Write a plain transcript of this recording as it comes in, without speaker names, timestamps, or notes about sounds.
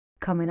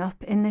coming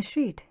up in this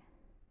read.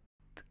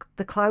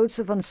 The clouds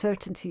of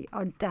uncertainty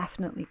are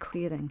definitely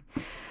clearing.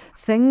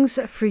 Things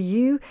for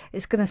you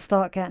is going to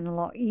start getting a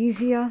lot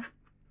easier.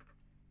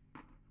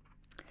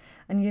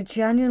 And you're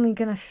genuinely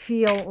going to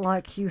feel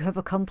like you have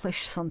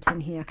accomplished something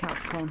here,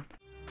 Capricorn.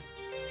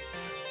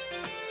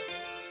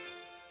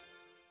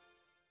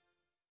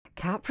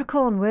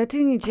 Capricorn, we're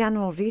doing your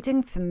general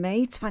reading for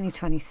May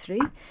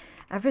 2023.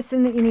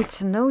 Everything that you need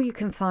to know you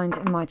can find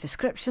in my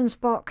descriptions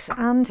box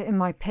and in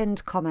my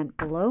pinned comment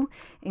below,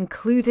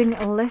 including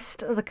a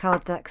list of the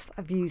card decks that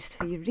I've used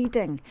for your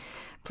reading.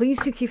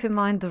 Please do keep in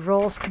mind the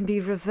roles can be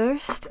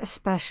reversed,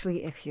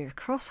 especially if you're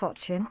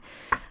cross-watching.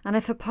 And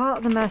if a part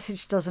of the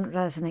message doesn't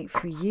resonate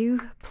for you,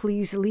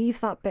 please leave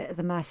that bit of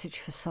the message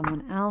for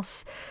someone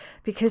else,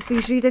 because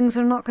these readings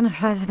are not going to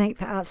resonate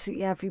for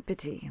absolutely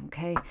everybody,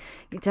 okay?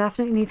 You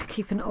definitely need to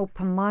keep an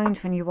open mind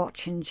when you're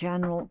watching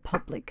general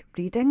public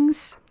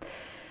readings.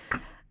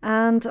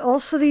 And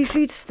also these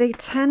reads, they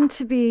tend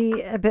to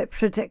be a bit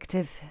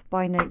predictive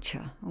by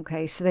nature,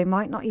 okay? So they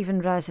might not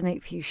even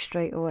resonate for you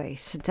straight away.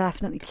 So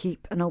definitely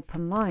keep an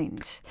open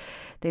mind.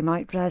 They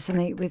might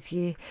resonate with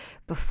you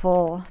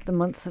before the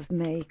month of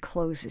May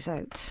closes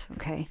out,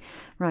 okay?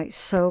 Right,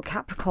 so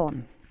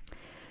Capricorn,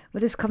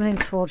 what is coming in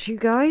towards you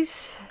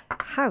guys?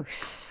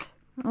 House,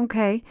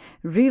 okay?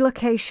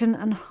 Relocation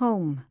and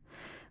home.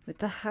 With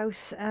the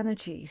house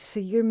energy, so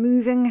you're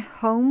moving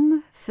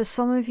home for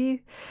some of you.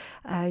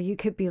 You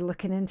could be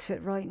looking into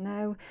it right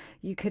now.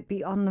 You could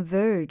be on the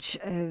verge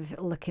of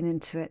looking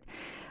into it.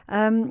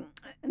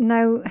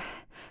 Now,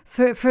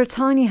 for a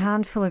tiny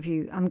handful of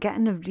you, I'm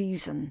getting a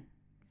reason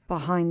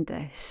behind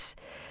this.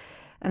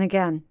 And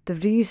again, the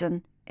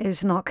reason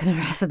is not going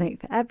to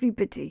resonate for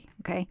everybody,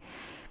 okay?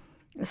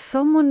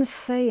 Someone's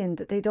saying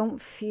that they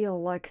don't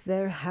feel like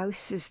their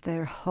house is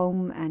their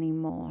home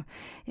anymore.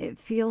 It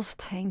feels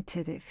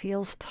tainted, it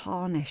feels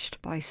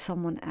tarnished by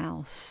someone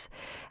else,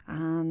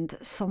 and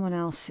someone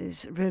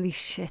else's really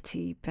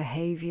shitty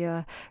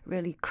behavior,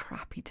 really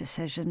crappy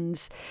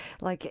decisions.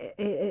 Like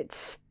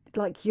it's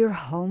like your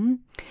home,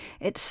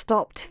 it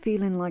stopped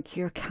feeling like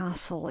your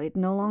castle. It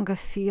no longer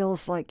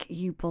feels like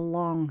you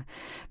belong.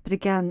 But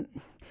again,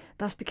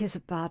 that's because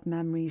of bad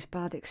memories,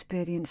 bad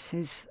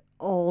experiences,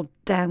 all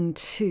down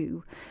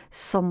to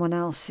someone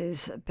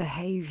else's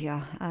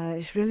behavior.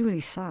 It's really, really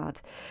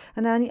sad.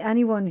 And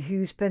anyone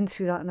who's been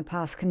through that in the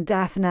past can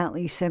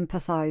definitely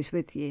sympathize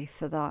with you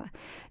for that.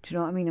 Do you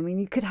know what I mean? I mean,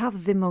 you could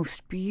have the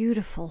most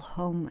beautiful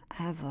home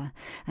ever,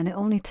 and it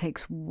only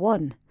takes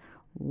one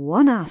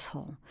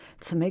asshole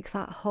to make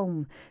that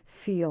home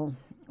feel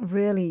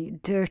really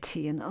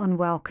dirty and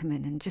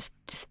unwelcoming and just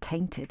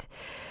tainted.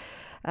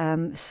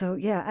 So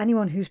yeah,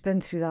 anyone who's been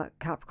through that,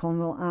 Capricorn,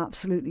 will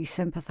absolutely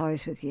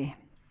sympathize with you.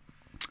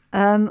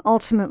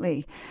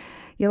 Ultimately,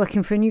 you're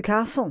looking for a new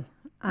castle,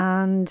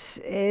 and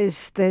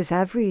there's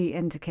every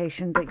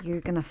indication that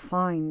you're going to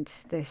find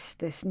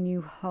this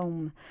new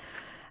home,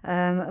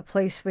 a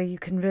place where you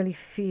can really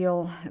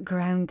feel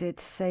grounded,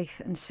 safe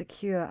and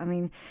secure. I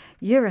mean,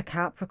 you're a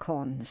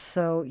Capricorn,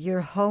 so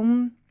your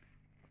home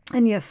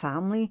and your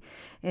family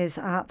is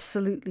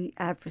absolutely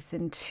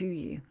everything to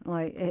you.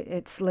 Like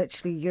it's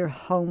literally your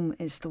home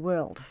is the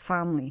world.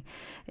 Family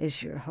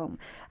is your home.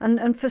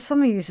 And for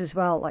some of you as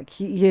well, like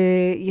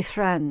your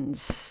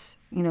friends,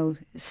 you know,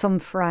 some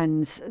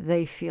friends,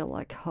 they feel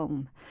like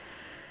home.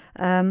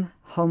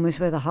 Home is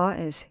where the heart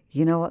is.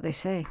 You know what they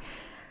say.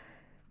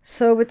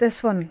 So with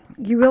this one,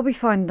 you will be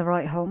finding the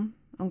right home,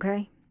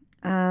 okay?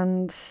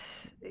 And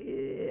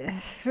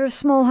for a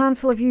small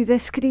handful of you,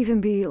 this could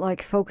even be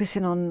like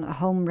focusing on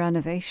home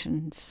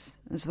renovations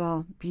as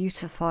well,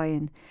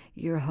 beautifying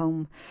your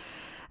home.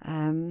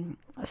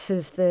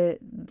 Says the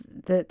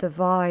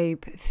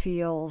vibe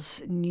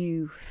feels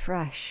new,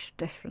 fresh,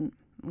 different,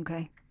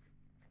 okay?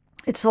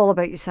 It's all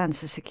about your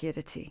sense of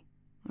security,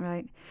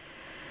 right?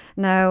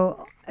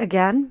 Now,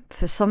 again,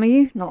 for some of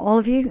you, not all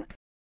of you,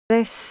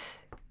 this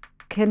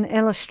can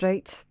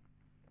illustrate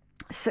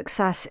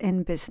success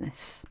in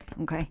business,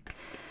 okay?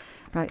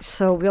 Right,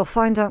 so we'll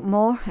find out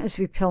more as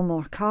we pull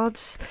more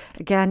cards.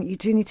 Again, you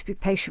do need to be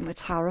patient with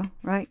tarot,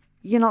 right?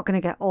 You're not going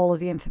to get all of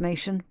the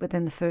information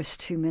within the first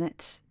 2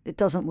 minutes. It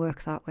doesn't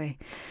work that way.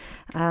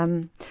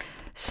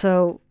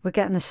 So we're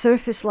getting the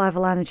surface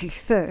level energy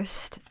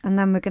first, and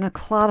then we're going to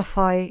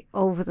clarify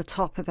over the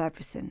top of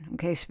everything,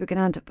 okay? So we're going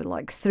to end up with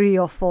like 3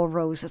 or 4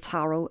 rows of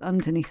tarot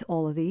underneath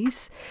all of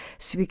these,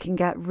 so we can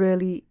get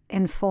really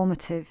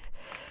informative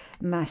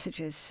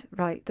messages.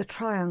 Right, the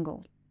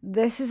triangle.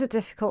 This is a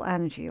difficult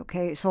energy,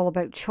 okay? It's all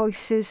about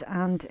choices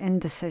and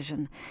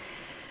indecision.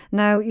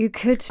 Now, you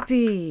could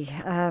be,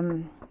 I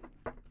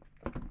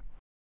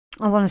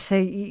want to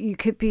say, you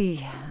could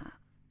be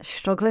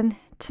struggling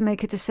to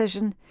make a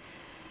decision.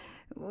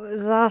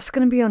 That's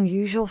going to be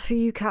unusual for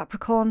you,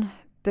 Capricorn.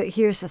 But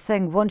here's the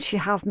thing, once you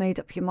have made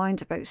up your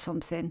mind about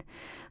something,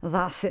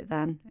 that's it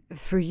then.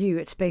 For you,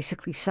 it's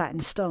basically set in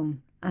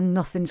stone, and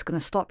nothing's going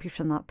to stop you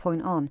from that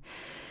point on.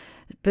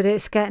 But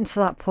it's getting to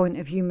that point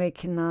of you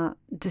making that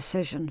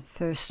decision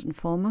first and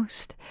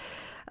foremost.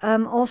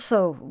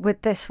 Also,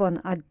 with this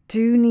one, I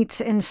do need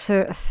to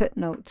insert a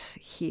footnote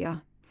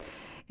here.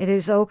 It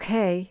is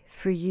okay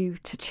for you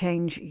to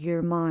change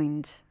your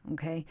mind,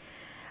 okay?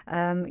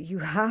 You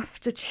have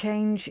to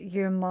change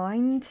your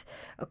mind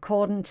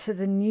according to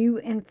the new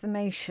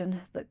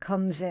information that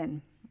comes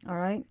in, all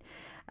right?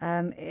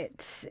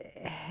 It's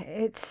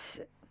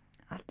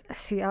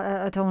see,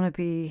 I don't want to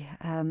be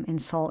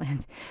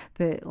insulting,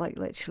 but like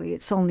literally,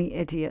 it's only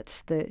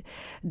idiots that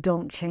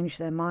don't change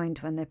their mind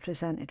when they're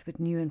presented with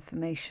new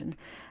information,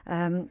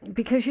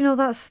 because you know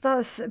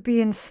that's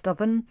being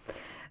stubborn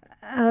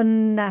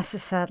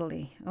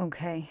unnecessarily.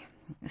 Okay,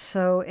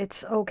 so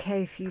it's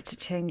okay for you to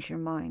change your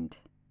mind,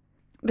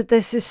 but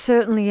this is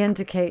certainly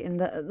indicating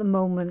that at the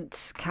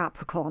moment,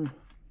 Capricorn,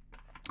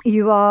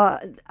 you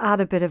are at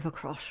a bit of a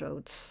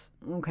crossroads.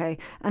 Okay,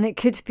 and it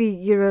could be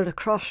you're at a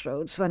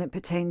crossroads when it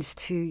pertains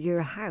to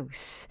your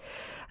house.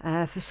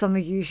 For some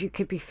of you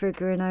could be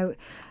figuring out,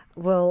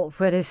 well,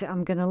 where is it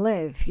I'm going to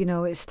live? You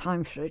know, it's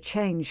time for a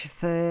change.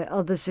 For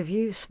others of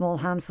you, small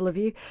handful of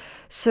you,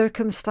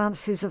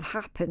 circumstances have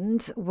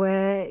happened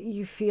where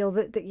you feel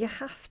that you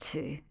have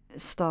to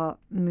start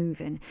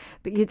moving,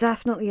 but you're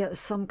definitely at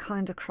some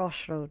kind of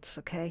crossroads.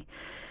 Okay,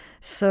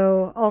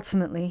 so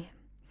ultimately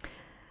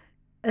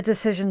a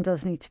decision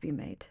does need to be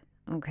made.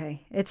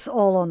 Okay, it's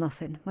all or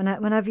nothing.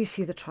 Whenever you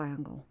see the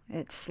triangle,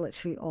 it's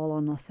literally all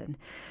or nothing.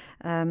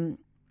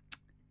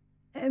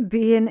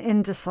 Being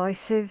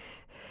indecisive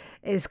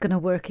is going to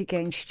work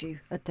against you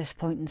at this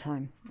point in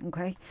time.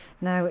 Okay,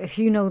 now if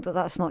you know that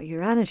that's not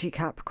your energy,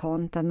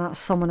 Capricorn, then that's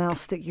someone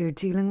else that you're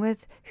dealing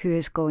with who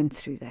is going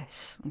through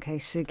this. Okay,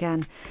 so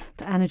again,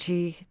 the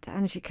energy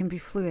can be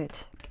fluid.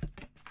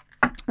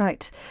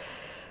 Right,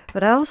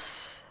 what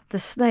else? The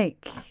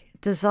snake.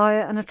 Desire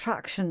and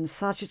attraction.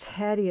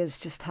 Sagittarius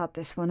just had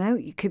this one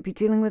out. You could be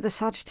dealing with a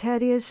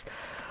Sagittarius,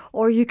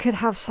 or you could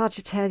have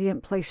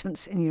Sagittarian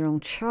placements in your own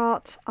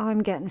chart.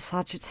 I'm getting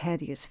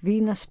Sagittarius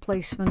Venus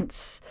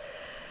placements.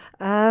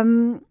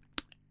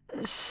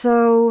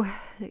 So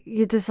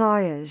your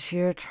desires,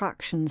 your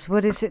attractions,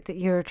 what is it that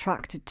you're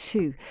attracted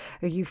to?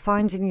 Are you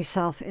finding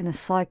yourself in a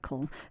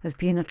cycle of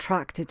being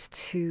attracted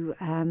to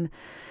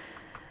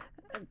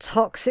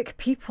toxic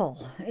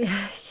people?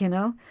 You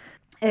know?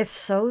 If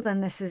so,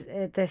 then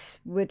this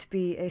would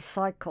be a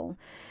cycle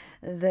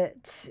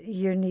that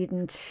you're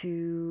needing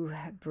to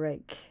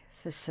break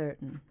for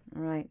certain,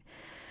 right?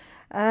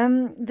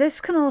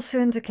 This can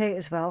also indicate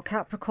as well,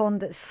 Capricorn,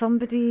 that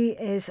somebody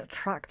is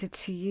attracted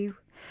to you,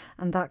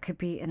 and that could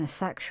be in a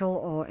sexual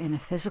or in a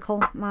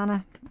physical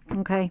manner,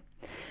 okay?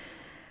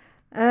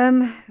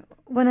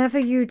 Whenever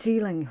you're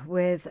dealing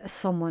with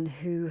someone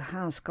who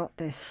has got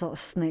this sort of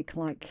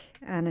snake-like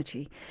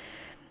energy,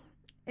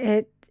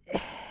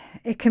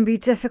 it can be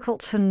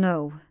difficult to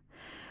know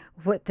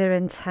what their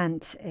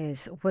intent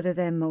is, what are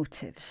their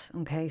motives.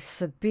 Okay,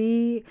 so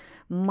be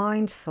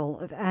mindful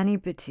of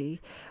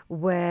anybody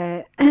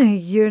where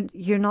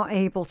you're not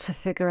able to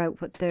figure out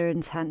what their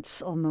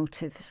intents or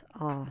motives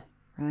are,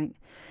 right?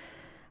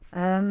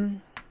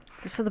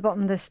 So the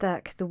bottom of this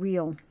deck, the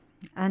wheel,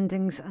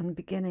 endings and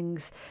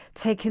beginnings,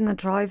 taking the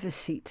driver's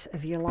seat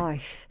of your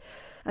life.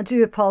 I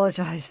do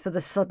apologise for the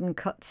sudden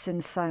cuts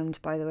in sound,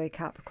 by the way,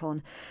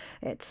 Capricorn.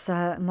 It's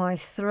my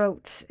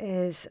throat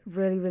is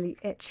really, really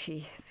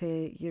itchy for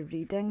your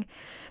reading,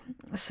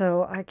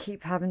 so I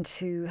keep having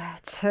to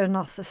turn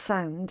off the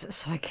sound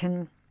so I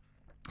can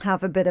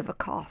have a bit of a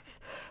cough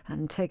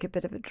and take a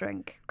bit of a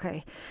drink.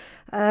 Okay,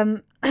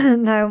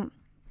 now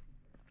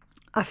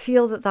I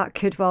feel that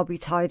could well be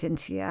tied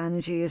into your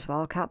energy as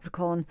well,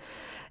 Capricorn.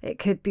 It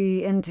could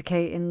be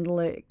indicating,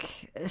 look,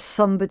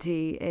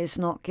 somebody is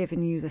not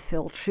giving you the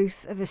full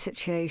truth of a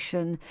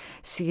situation,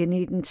 so you're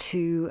needing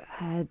to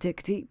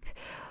dig deep,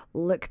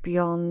 look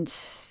beyond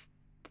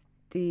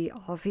the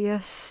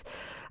obvious.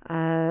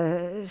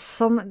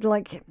 Someone's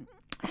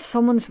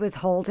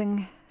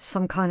withholding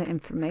some kind of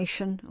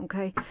information,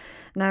 okay?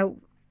 Now,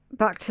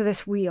 back to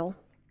this wheel,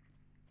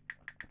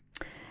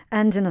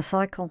 ending a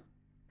cycle.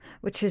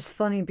 Which is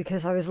funny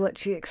because I was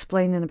literally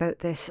explaining about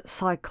this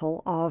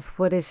cycle of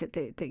what is it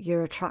that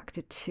you're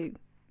attracted to,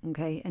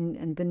 okay,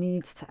 and the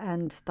need to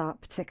end that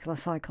particular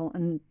cycle,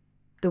 and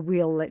the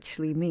wheel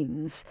literally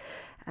means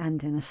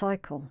ending a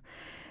cycle.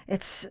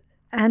 It's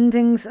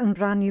endings and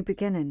brand new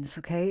beginnings,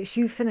 okay? It's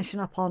you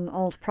finishing up on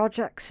old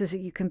projects so that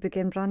you can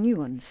begin brand new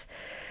ones.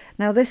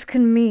 Now this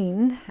can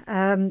mean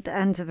the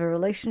end of a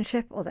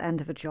relationship or the end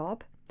of a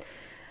job,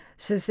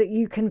 so that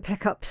you can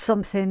pick up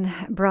something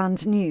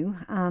brand new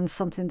and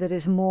something that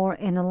is more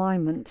in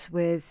alignment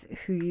with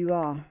who you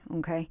are,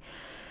 okay?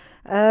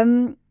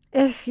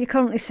 If you're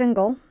currently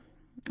single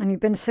and you've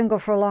been single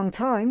for a long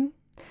time,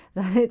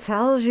 then it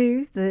tells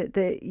you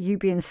that you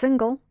being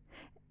single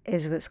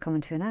is what's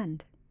coming to an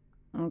end,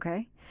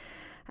 okay?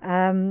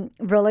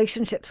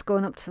 Relationships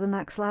going up to the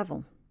next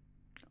level.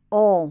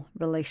 All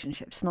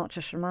relationships, not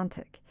just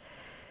romantic.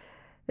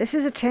 This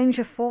is a change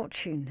of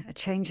fortune, a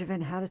change of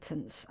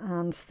inheritance,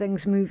 and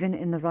things moving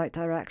in the right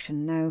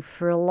direction. Now,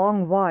 for a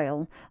long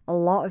while, a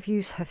lot of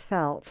you have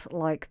felt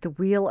like the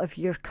wheel of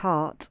your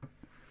cart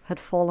had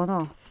fallen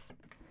off.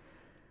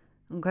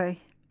 Okay?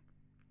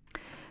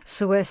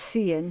 So we're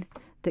seeing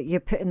that you're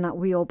putting that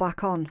wheel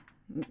back on,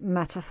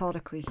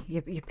 metaphorically.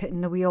 You're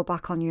putting the wheel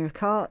back on your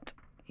cart,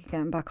 you're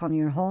getting back on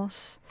your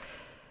horse,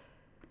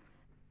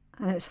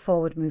 and it's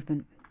forward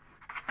movement.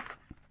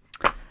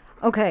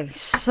 Okay,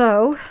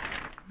 so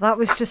that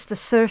was just the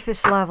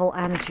surface level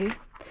energy.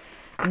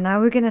 Now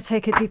we're going to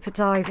take a deeper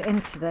dive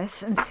into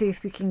this and see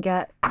if we can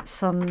get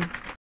some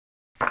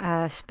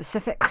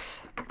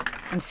specifics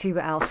and see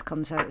what else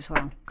comes out as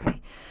well.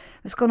 Okay,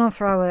 what's going on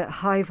for our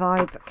high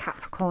vibe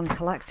Capricorn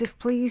collective,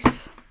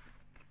 please?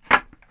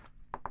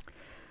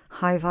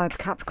 High vibe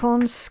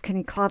Capricorns, can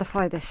you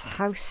clarify this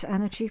house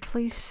energy,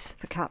 please,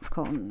 for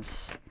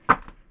Capricorns?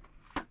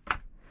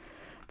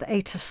 The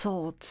Eight of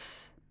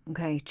Swords.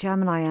 Okay,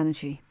 Gemini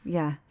energy.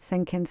 Yeah,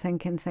 thinking.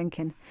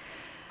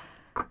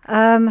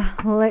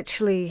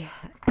 Literally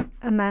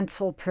a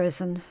mental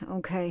prison.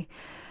 Okay.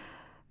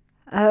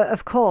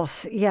 Of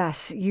course,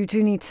 yes, you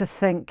do need to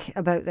think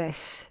about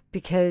this,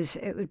 because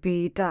it would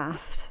be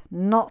daft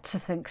not to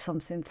think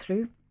something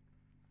through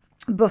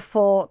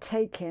before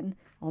taking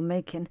or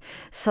making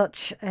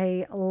such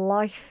a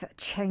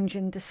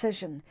life-changing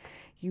decision.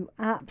 You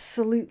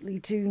absolutely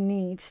do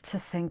need to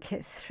think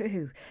it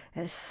through.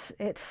 It's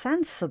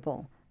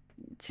sensible.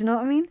 Do you know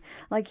what I mean?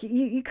 Like,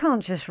 you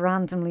can't just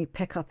randomly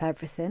pick up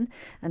everything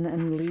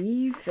and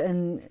leave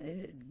and,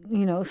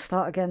 you know,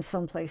 start again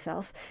someplace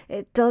else.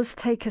 It does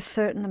take a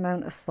certain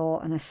amount of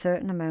thought and a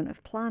certain amount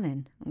of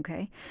planning,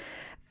 okay?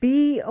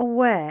 Be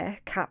aware,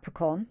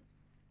 Capricorn,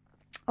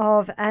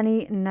 of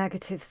any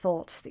negative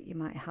thoughts that you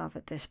might have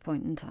at this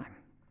point in time,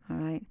 all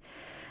right?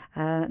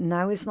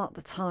 Now is not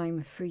the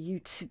time for you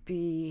to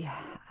be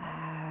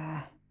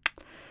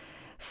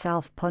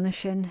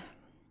self-punishing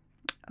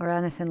or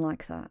anything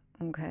like that,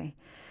 okay?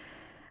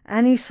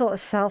 Any sort of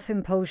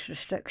self-imposed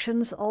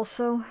restrictions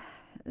also,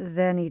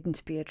 they're needing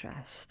to be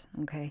addressed,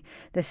 okay?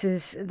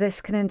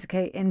 This can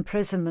indicate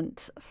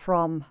imprisonment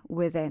from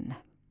within.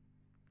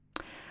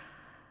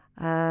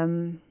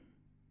 I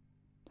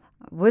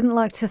wouldn't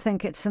like to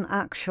think it's an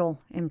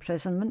actual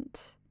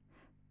imprisonment,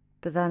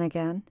 but then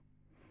again,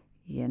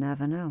 you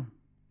never know.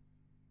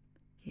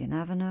 You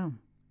never know.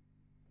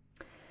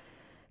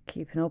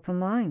 Keep an open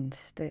mind.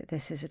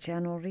 This is a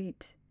general read.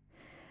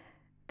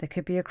 There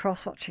could be a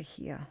cross-watcher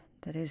here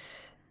that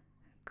is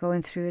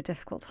going through a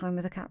difficult time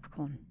with a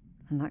Capricorn,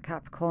 and that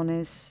Capricorn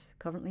is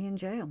currently in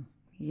jail.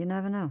 You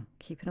never know.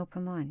 Keep an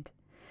open mind.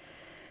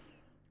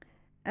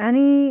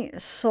 Any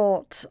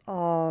sort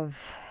of,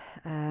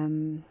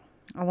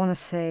 I want to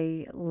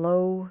say,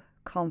 low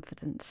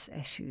confidence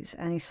issues,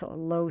 any sort of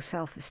low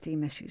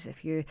self-esteem issues,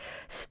 if you're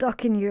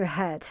stuck in your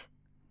head,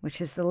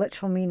 which is the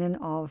literal meaning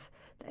of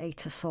the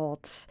Eight of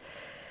Swords,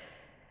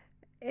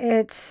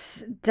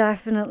 it's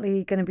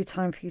definitely going to be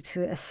time for you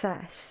to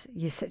assess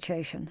your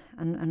situation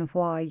and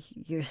why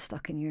you're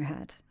stuck in your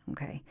head,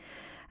 okay?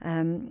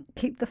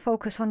 Keep the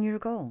focus on your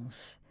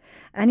goals.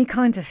 Any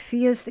kind of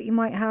fears that you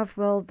might have,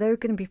 well, they're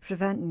going to be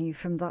preventing you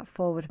from that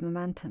forward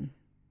momentum,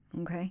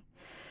 okay?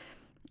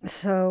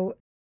 So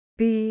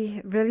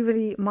be really,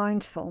 really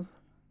mindful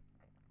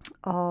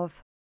of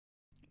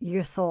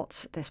your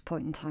thoughts at this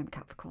point in time,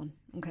 Capricorn,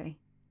 okay?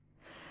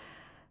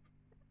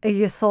 Are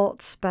your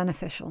thoughts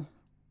beneficial?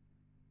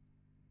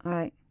 All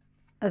right.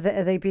 Are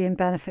they being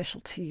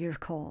beneficial to your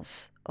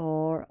cause?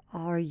 Or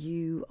are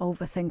you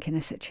overthinking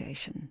a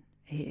situation?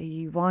 Are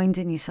you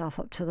winding yourself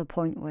up to the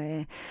point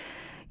where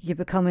you're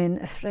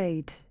becoming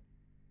afraid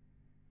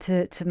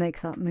to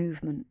make that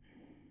movement?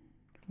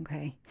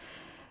 Okay.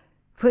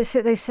 What's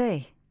it they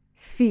say?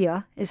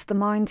 Fear is the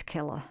mind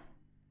killer.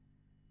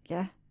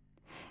 Yeah?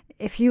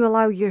 If you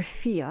allow your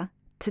fear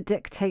to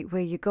dictate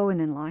where you're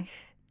going in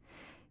life,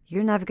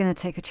 you're never going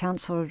to take a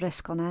chance or a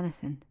risk on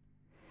anything.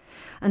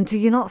 And do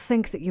you not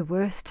think that you're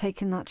worth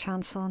taking that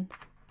chance on?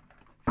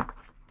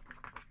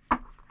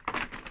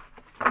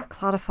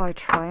 Clarify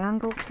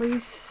triangle,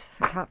 please,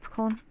 for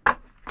Capricorn.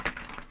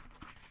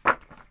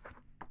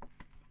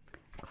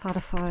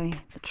 Clarify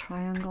the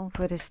triangle.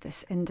 What is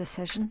this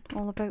indecision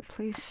all about,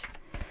 please?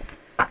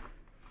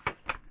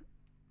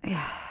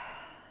 Yeah,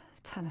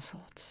 Ten of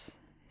Swords.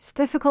 It's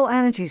difficult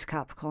energies,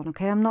 Capricorn,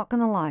 okay? I'm not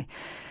going to lie.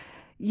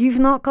 You've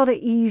not got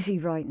it easy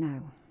right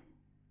now.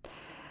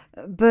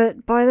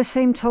 But by the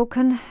same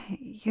token,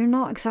 you're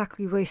not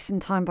exactly wasting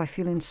time by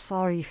feeling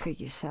sorry for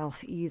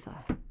yourself either.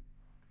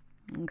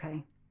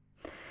 Okay.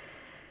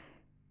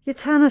 Your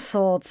Ten of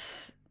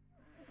Swords,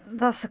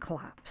 that's a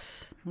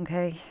collapse,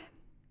 okay?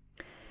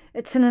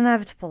 It's an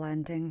inevitable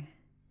ending.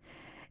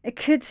 It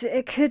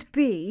could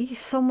be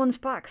someone's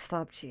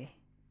backstabbed you.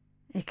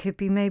 It could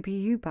be maybe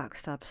you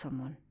backstab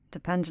someone,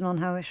 depending on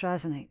how it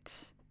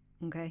resonates,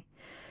 okay?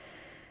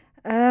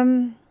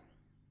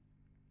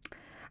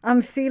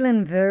 I'm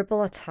feeling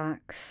verbal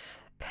attacks,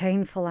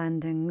 painful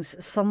endings,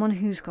 someone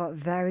who's got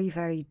very,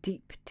 very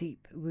deep,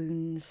 deep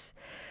wounds.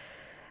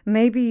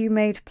 Maybe you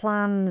made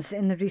plans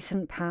in the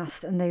recent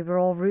past and they were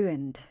all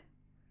ruined.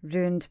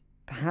 Ruined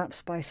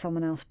perhaps by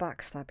someone else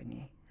backstabbing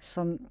you.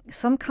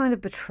 Some kind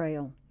of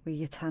betrayal with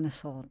your Ten of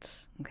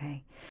Swords,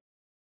 okay?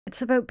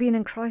 It's about being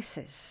in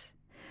crisis,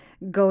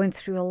 going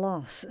through a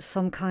loss,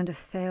 some kind of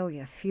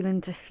failure,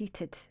 feeling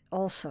defeated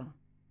also.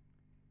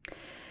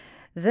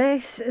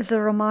 This is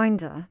a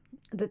reminder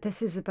that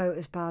this is about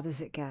as bad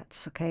as it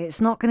gets, okay? It's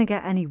not going to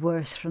get any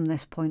worse from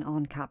this point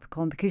on,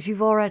 Capricorn, because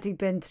you've already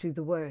been through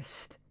the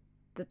worst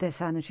that this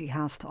energy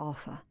has to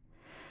offer,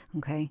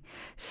 okay?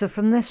 So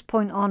from this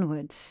point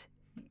onwards,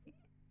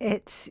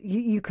 it's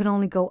you can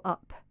only go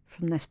up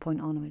from this point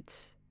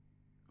onwards,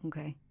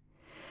 okay?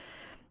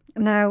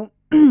 Now,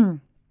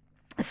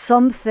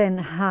 something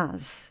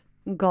has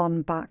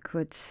gone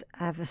backwards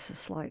ever so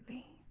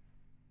slightly.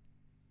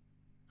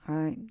 All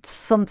right,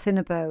 something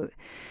about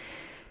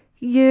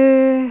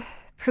your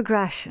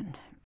progression.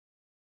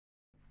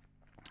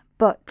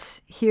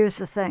 But here's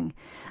the thing,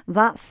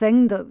 that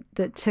thing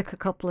that took a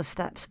couple of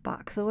steps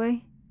back the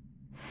way,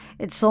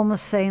 it's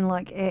almost saying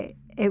like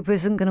it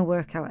wasn't going to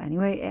work out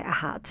anyway. It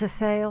had to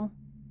fail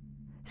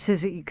so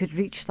that you could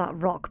reach that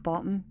rock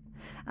bottom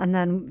and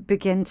then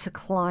begin to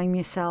climb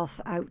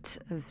yourself out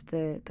of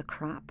the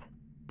crap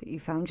that you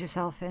found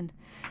yourself in.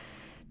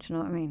 Do you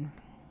know what I mean?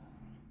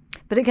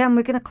 But again,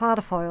 we're going to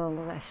clarify all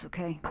of this,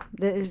 okay?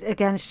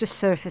 Again, it's just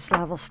surface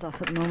level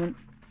stuff at the moment.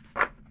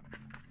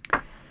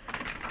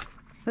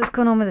 What's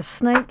going on with the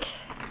snake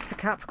for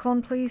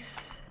Capricorn,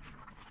 please?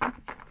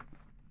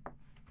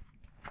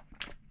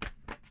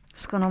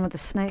 What's going on with the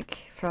snake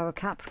for our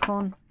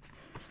Capricorn?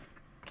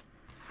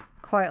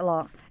 Quite a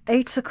lot.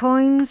 8 of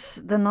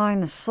coins, the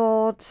 9 of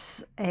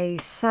swords, a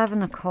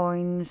 7 of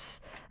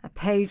coins, a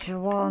page of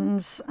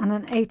wands, and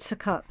an 8 of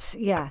cups.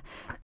 Yeah.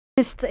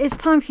 It's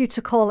time for you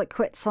to call it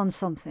quits on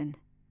something,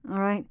 all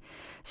right?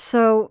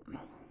 So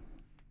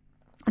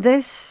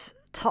this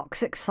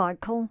toxic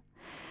cycle,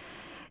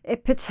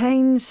 it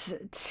pertains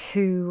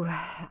to,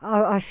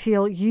 I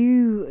feel,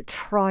 you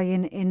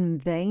trying in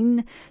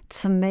vain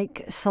to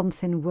make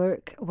something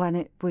work when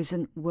it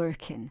wasn't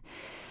working.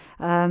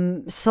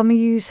 Some of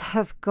you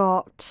have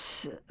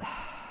got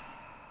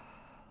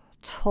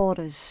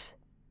Taurus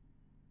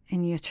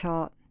in your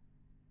chart.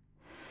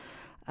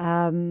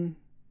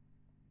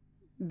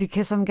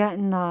 Because I'm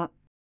getting that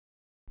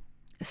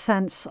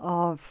sense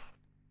of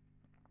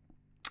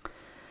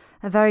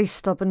a very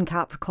stubborn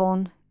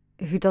Capricorn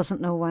who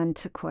doesn't know when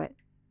to quit,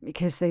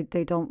 because they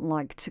don't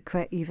like to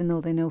quit even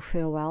though they know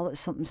full well that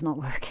something's not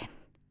working.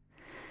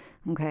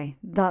 Okay,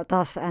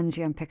 that's the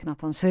energy I'm picking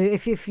up on. So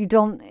if you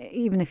don't,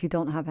 even if you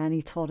don't have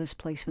any Taurus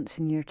placements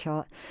in your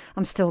chart,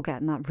 I'm still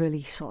getting that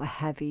really sort of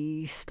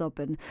heavy,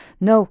 stubborn,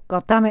 no,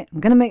 god damn it, I'm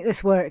going to make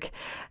this work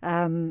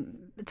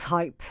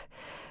type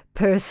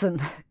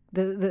person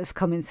that's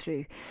coming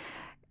through.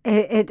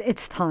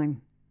 It's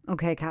time,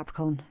 okay,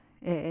 Capricorn.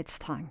 It's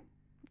time.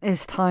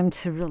 It's time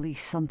to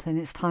release something.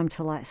 It's time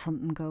to let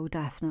something go,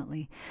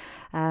 definitely.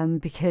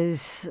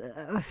 Because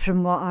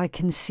from what I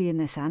can see in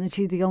this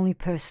energy, the only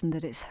person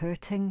that it's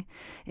hurting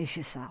is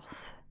yourself.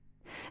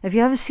 Have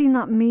you ever seen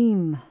that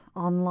meme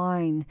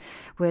online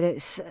where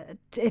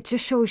it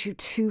just shows you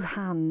 2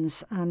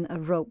 hands and a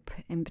rope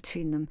in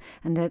between them,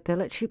 and they're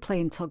literally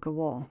playing tug of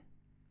war?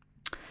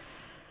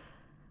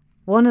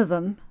 One of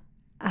them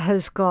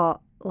has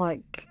got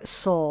like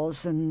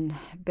sores and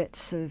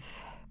bits of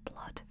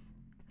blood.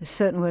 There's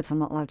certain words I'm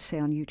not allowed to say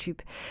on YouTube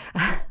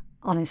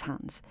on his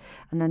hands.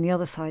 And then the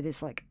other side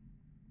is like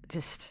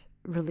just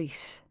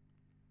release.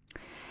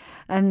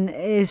 And it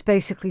is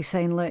basically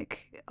saying, look,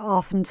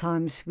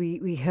 oftentimes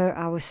we hurt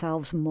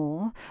ourselves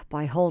more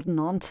by holding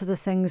on to the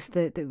things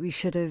that we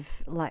should have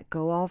let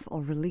go of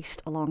or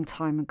released a long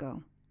time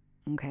ago.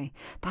 Okay,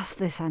 that's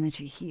this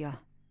energy here.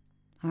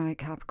 All right,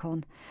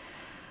 Capricorn.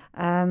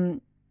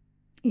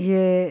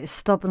 Yeah,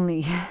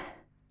 stubbornly.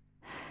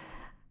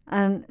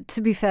 And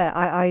to be fair,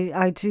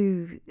 I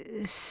do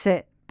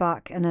sit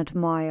back and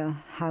admire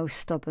how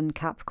stubborn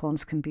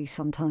Capricorns can be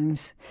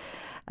sometimes.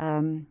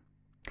 In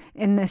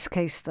this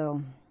case,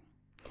 though,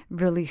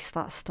 release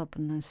that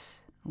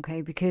stubbornness,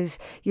 okay? Because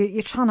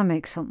you're trying to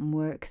make something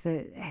work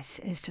that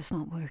is just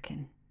not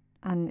working.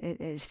 And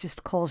it's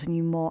just causing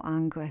you more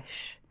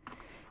anguish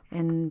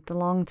in the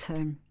long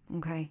term,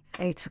 okay?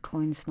 8 of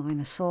coins, 9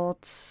 of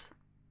swords,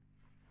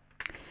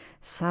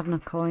 7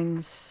 of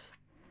coins,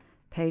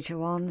 page of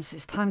wands.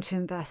 It's time to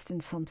invest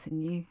in something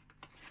new.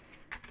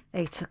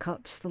 8 of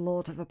cups, the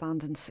lord of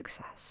abandoned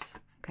success.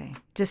 Okay,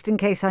 just in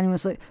case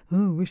anyone's like,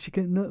 oh, where's she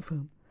getting that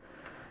from?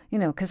 You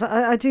know, because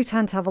I do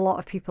tend to have a lot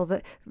of people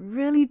that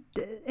really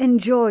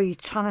enjoy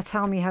trying to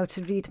tell me how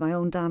to read my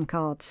own damn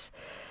cards.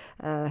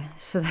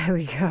 So there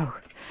we go.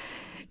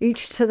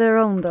 Each to their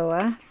own, though,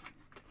 eh?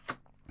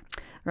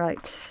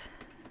 Right.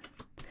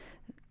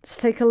 Let's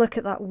take a look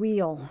at that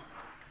wheel.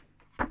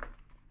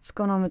 What's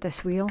going on with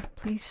this wheel,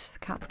 please,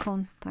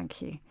 Capricorn?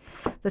 Thank you.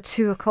 The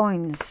 2 of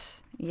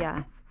coins.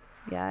 Yeah.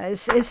 Yeah,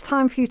 it's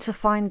time for you to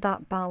find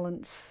that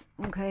balance,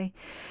 okay?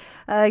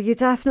 You're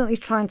definitely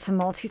trying to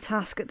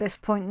multitask at this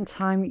point in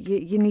time.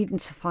 You're needing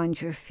to find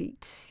your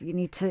feet. You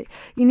need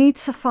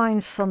to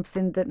find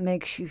something that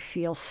makes you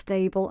feel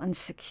stable and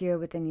secure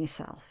within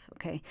yourself,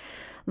 okay?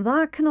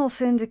 That can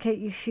also indicate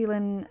you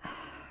feeling,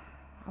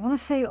 I want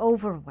to say,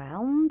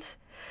 overwhelmed.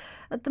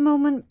 at the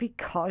moment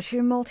because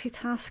you're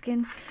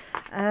multitasking.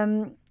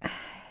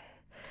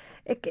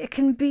 It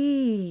can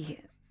be,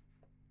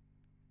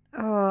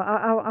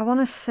 I want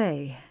to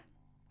say,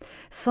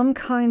 some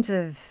kind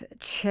of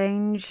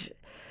change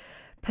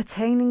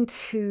pertaining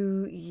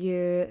to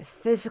your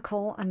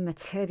physical and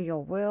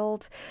material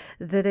world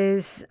that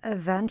is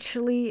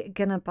eventually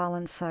gonna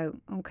balance out,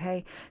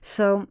 okay?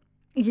 So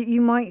you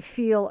might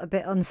feel a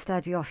bit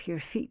unsteady off your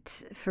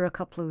feet for a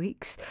couple of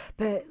weeks,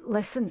 but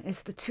listen,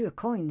 it's the Two of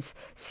Coins,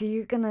 so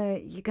you're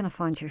gonna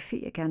find your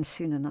feet again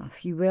soon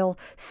enough. You will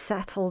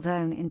settle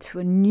down into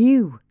a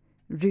new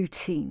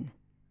routine,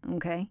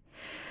 okay?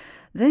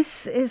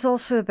 This is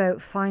also about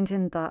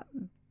finding that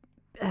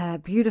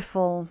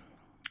beautiful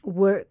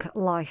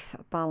work-life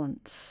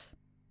balance,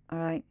 all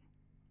right?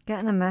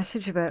 Getting a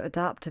message about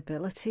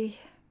adaptability.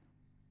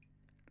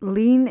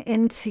 Lean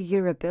into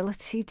your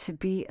ability to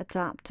be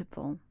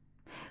adaptable.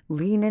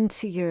 Lean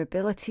into your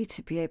ability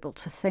to be able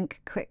to think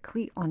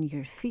quickly on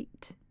your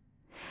feet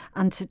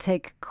and to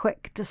take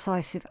quick,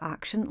 decisive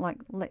action, like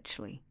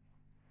literally.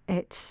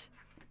 It's,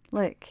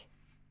 look,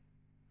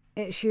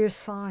 it's your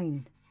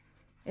sign.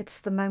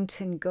 It's the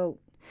mountain goat.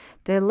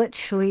 They're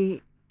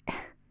literally...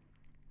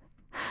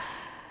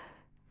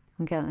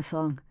 I'm getting a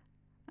song.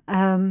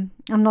 I'm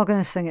not going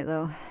to sing it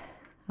though.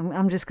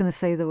 I'm just going to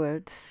say the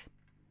words.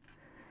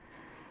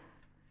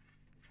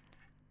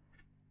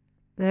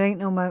 There ain't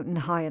no mountain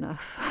high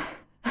enough.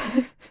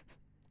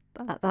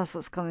 That's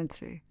what's coming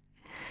through.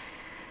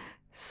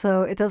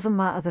 So it doesn't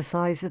matter the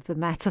size of the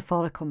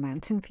metaphorical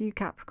mountain for you,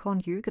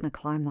 Capricorn. You're going to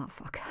climb that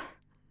fucker.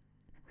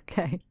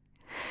 Okay.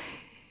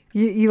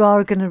 You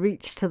are going to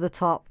reach to the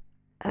top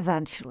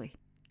eventually.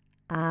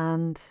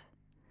 And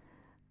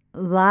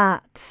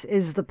that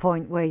is the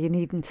point where you're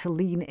needing to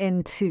lean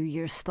into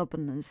your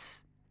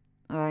stubbornness.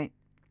 All right.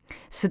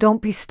 So don't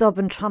be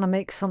stubborn trying to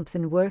make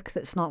something work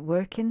that's not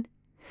working.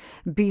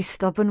 Be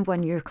stubborn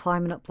when you're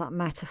climbing up that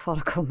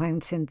metaphorical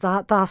mountain.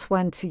 That's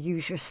when to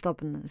use your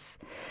stubbornness.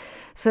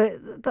 So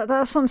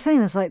that's what I'm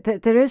saying. Is like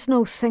there is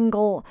no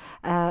single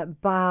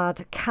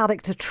bad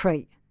character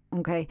trait.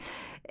 Okay.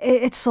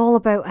 It's all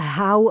about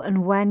how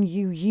and when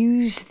you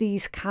use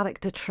these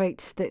character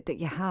traits that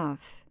you have.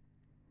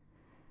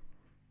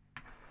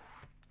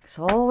 It's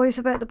always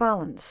about the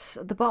balance.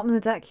 At the bottom of the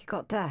deck, you've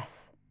got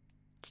death,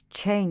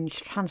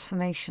 change,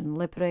 transformation,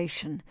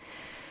 liberation.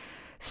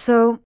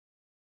 So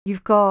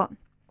you've got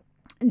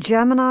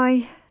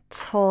Gemini,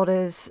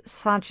 Taurus,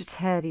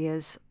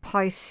 Sagittarius,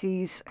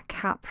 Pisces,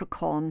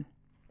 Capricorn,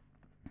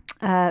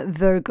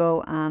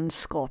 Virgo, and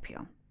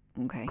Scorpio.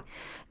 Okay.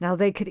 Now,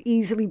 they could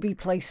easily be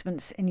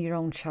placements in your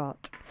own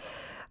chart.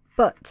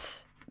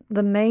 But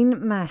the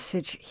main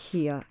message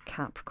here,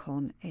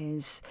 Capricorn,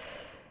 is...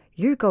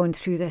 you're going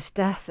through this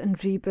death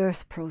and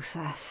rebirth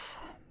process.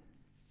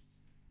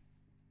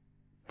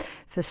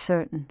 For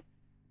certain.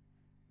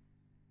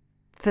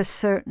 For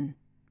certain.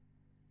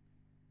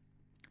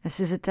 This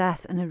is a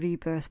death and a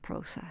rebirth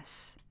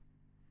process.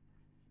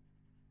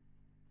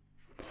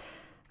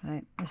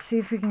 Right, let's see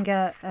if we can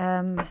get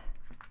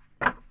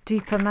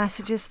deeper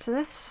messages to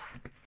this.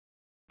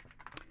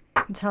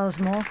 You can tell us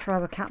more for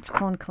our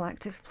Capricorn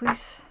collective,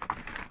 please.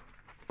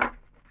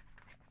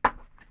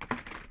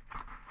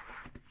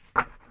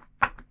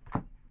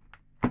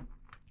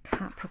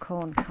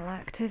 Capricorn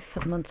collective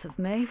for the month of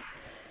May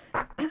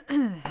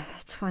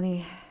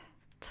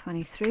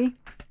 2023.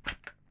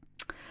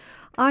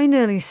 I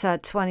nearly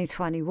said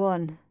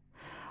 2021.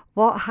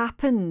 What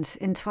happened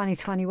in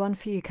 2021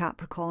 for you,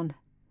 Capricorn?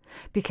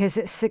 Because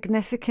it's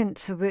significant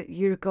to what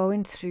you're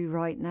going through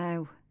right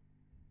now.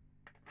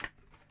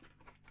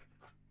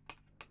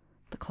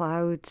 The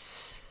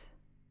clouds,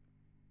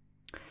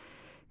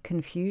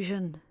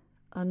 confusion,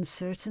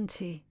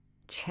 uncertainty,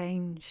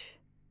 change.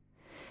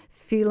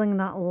 Feeling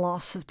that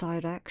loss of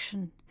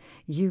direction,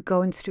 you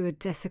going through a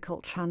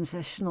difficult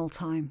transitional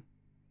time.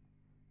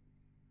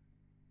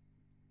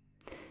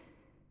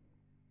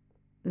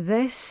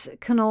 This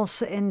can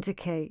also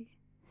indicate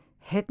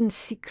hidden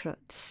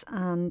secrets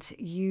and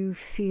you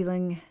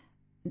feeling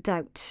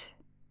doubt.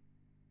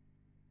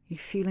 You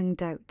feeling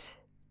doubt.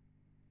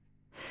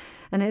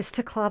 And it's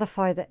to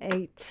clarify the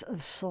Eight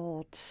of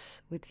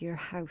Swords with your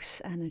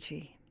house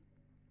energy.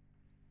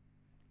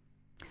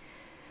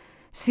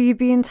 So you're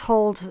being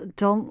told,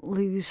 don't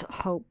lose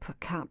hope,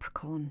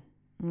 Capricorn.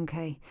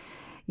 Okay.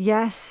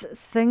 Yes,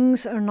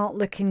 things are not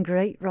looking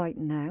great right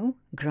now,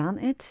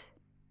 granted.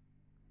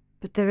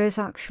 But there is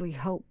actually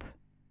hope.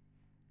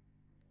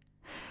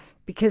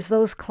 Because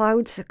those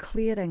clouds are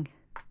clearing.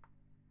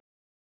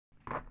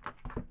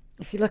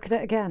 If you look at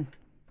it again,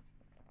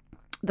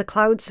 the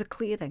clouds are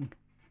clearing.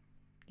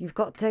 You've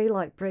got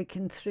daylight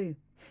breaking through.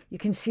 You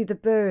can see the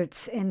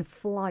birds in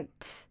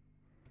flight,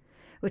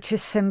 which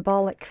is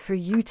symbolic for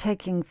you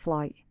taking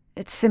flight.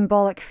 It's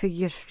symbolic for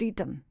your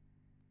freedom.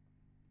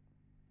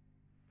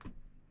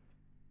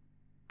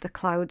 The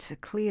clouds are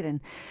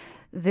clearing.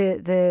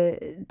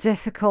 The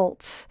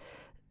difficult,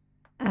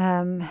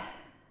 I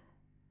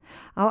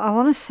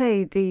want to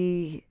say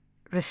the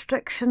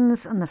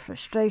restrictions and the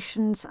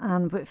frustrations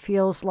and what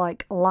feels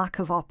like lack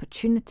of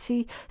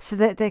opportunity, so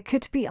that there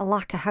could be a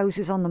lack of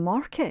houses on the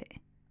market.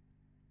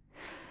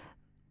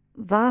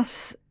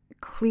 That's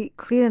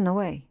clearing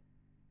away.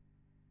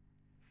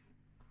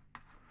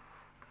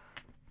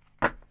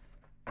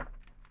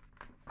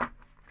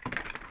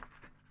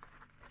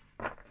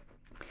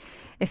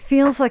 It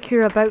feels like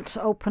you're about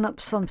to open up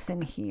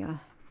something here.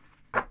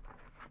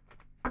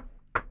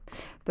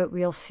 But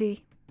we'll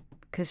see,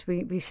 because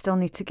we still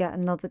need to get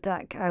another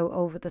deck out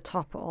over the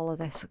top of all of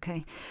this,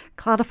 okay?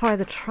 Clarify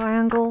the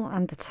triangle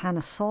and the Ten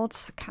of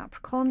Swords for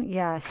Capricorn.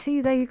 Yeah, see,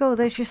 there you go.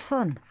 There's your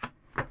sun.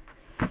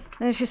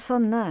 There's your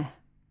sun there.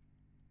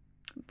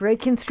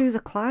 Breaking through the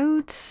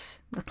clouds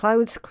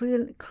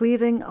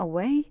clearing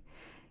away.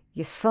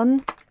 Your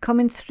sun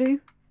coming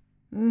through.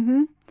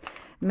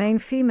 Main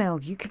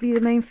female. You could be the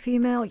main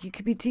female. You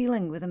could be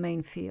dealing with a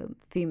main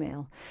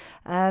female.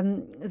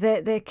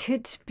 There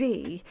could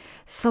be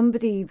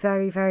somebody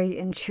very, very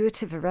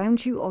intuitive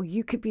around you, or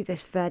you could be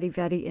this very,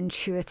 very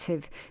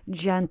intuitive,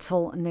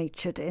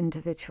 gentle-natured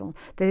individual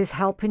that is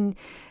helping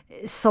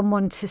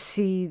someone to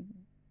see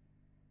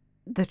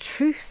the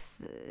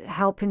truth,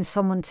 helping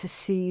someone to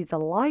see the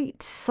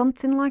light,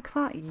 something like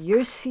that.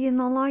 You're seeing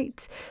the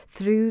light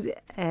through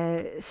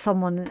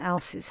someone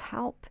else's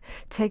help.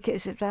 Take it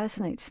as it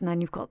resonates, and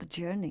then you've got the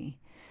journey.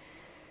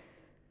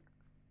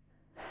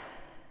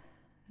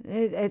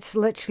 It's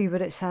literally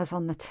what it says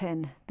on the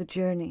tin, the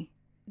journey.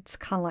 It's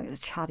kind of like the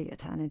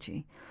chariot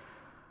energy.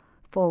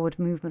 Forward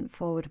movement,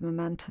 forward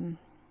momentum.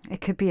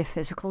 It could be a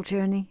physical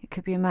journey. It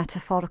could be a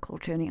metaphorical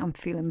journey. I'm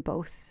feeling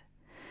both.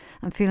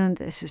 I'm feeling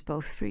this is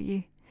both for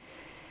you.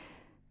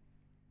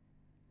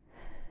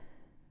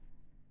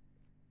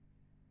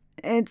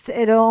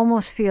 It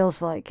almost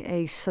feels like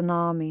a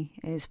tsunami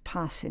is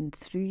passing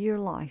through your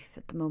life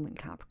at the moment,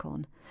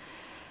 Capricorn.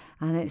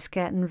 And it's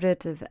getting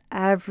rid of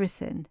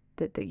everything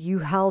that you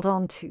held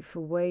on to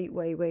for way,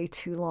 way, way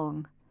too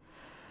long.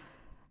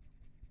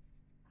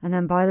 And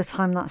then by the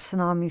time that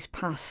tsunami's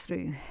passed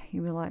through,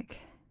 you were like,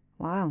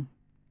 wow,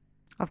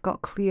 I've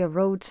got clear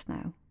roads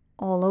now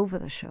all over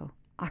the show.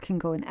 I can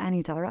go in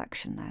any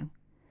direction now.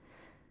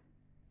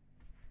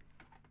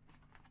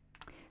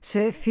 So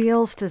it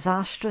feels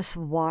disastrous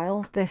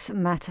while this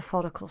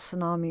metaphorical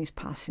tsunami is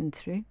passing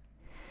through.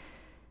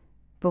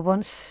 But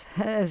once,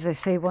 as they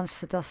say, once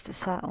the dust is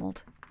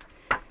settled,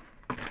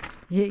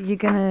 you're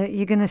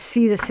gonna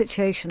see the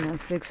situation then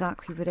for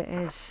exactly what it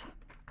is.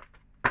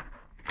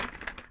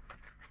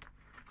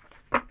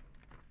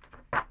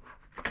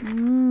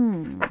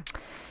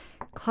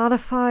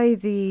 Clarify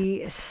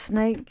the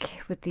snake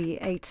with the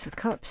Eight of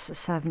Cups, the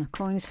Seven of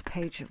Coins, the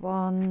Page of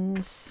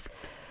Wands,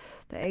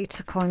 the Eight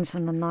of Coins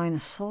and the Nine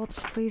of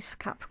Swords, please, for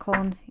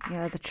Capricorn.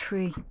 Yeah, the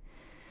tree,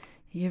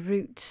 your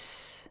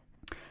roots.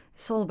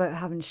 It's all about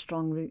having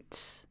strong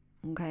roots,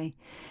 okay?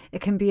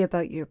 It can be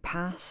about your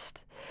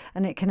past,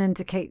 and it can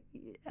indicate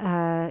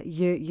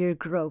your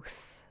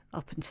growth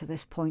up until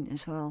this point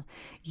as well.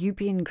 You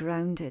being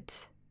grounded.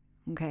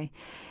 Okay,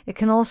 it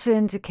can also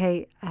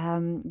indicate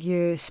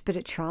your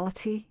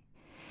spirituality,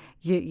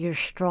 your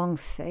strong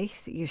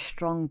faith, your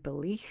strong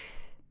belief.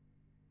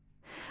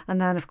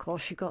 And then, of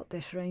course, you got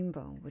this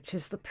rainbow, which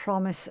is the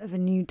promise of a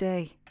new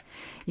day.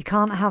 You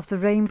can't have the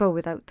rainbow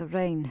without the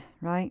rain,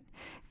 right?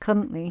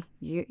 Currently,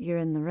 you're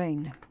in the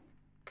rain.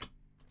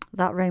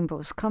 That rainbow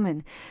is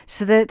coming.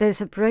 So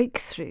there's a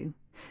breakthrough,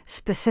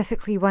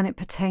 specifically when it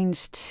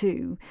pertains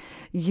to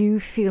you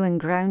feeling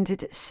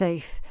grounded,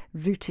 safe,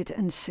 rooted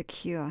and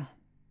secure.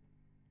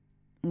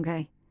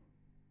 Okay,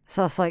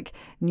 so it's like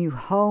new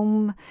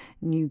home,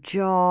 new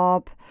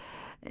job,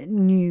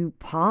 new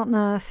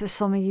partner for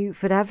some of you,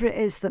 whatever it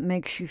is that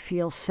makes you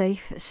feel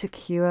safe,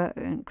 secure,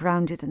 and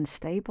grounded and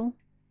stable.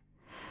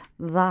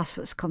 That's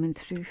what's coming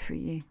through for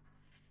you.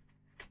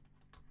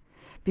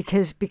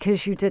 Because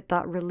you did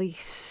that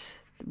release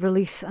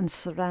and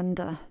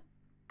surrender.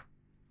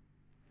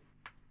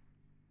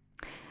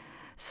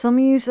 Some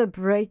of you are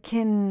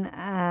breaking,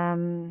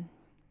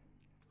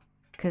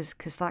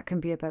 because that can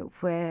be about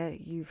where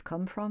you've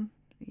come from,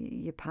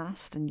 your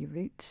past and your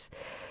roots.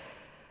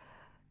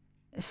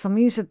 Some of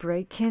you are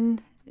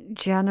breaking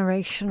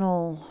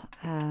generational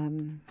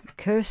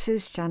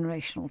curses,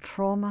 generational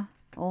trauma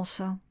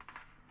also.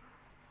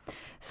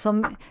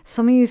 Some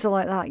of you are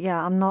like that.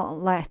 Yeah, I'm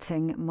not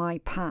letting my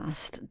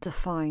past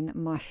define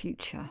my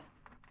future.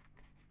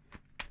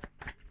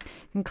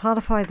 You can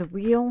clarify the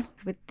wheel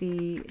with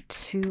the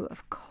Two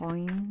of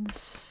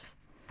Coins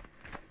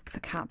for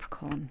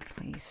Capricorn,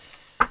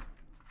 please.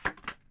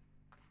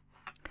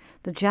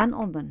 The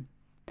gentleman,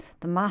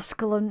 the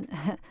masculine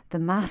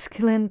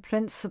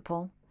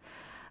principle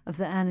of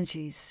the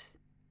energies.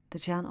 The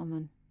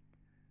gentleman,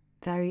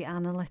 very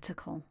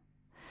analytical,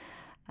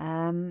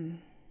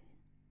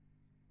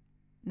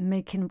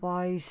 making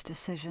wise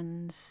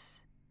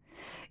decisions,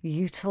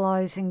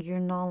 utilizing your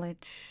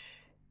knowledge.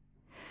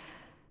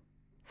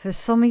 For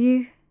some of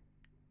you,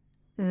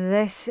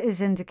 this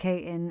is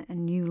indicating a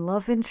new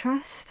love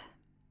interest.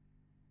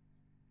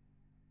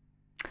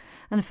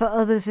 And for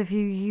others of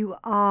you, you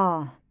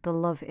are the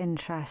love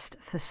interest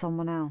for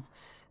someone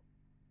else.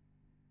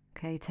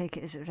 Okay, take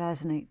it as it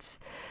resonates.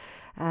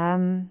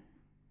 I'm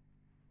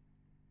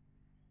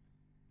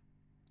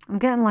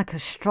getting like a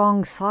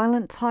strong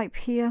silent type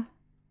here.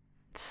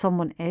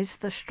 Someone is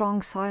the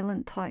strong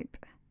silent type.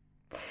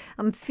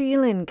 I'm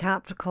feeling,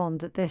 Capricorn,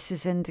 that this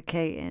is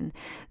indicating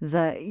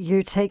that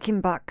you're taking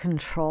back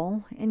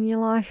control in your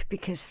life,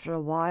 because for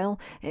a while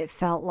it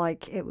felt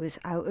like it was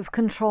out of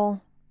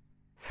control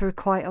for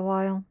quite a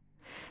while.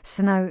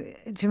 So now, do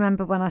you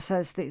remember when I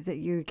said that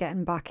you're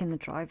getting back in the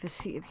driver's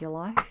seat of your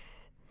life?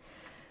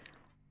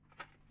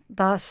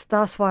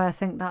 That's why I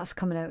think that's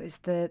coming out, is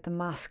the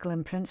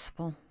masculine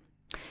principle,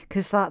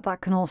 because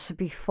that can also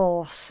be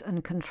force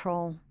and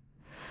control,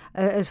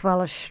 as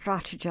well as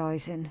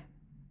strategizing.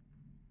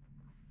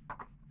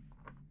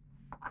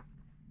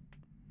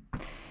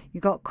 You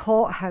got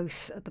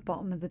courthouse at the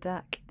bottom of the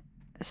deck.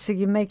 So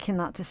you're making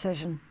that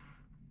decision.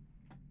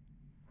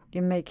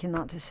 You're making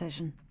that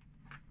decision.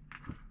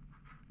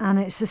 And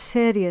it's a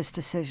serious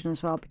decision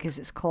as well, because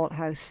it's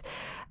courthouse.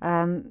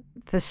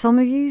 For some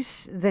of you,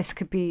 this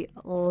could be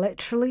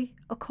literally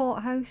a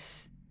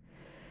courthouse.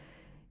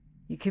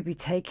 You could be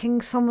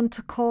taking someone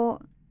to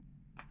court.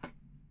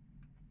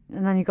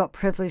 And then you got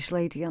privileged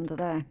lady under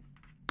there.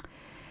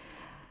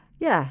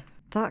 Yeah,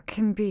 that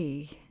can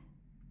be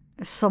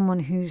someone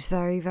who's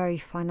very, very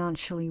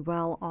financially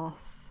well off.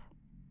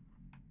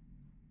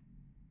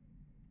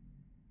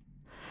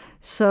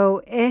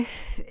 So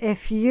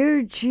if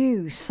you're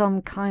due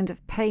some kind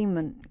of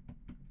payment,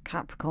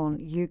 Capricorn,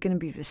 you're going to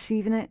be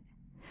receiving it,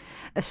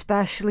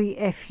 especially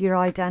if you're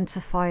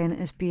identifying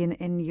as being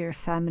in your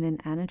feminine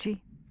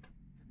energy.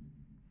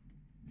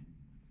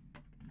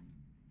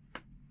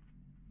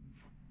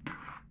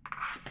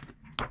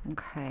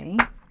 Okay.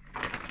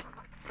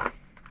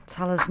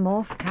 Tell us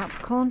more for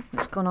Capricorn.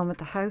 What's going on with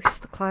the house,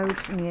 the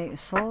clouds, and the Eight of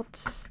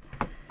Swords?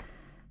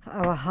 For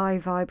our high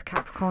vibe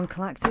Capricorn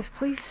collective,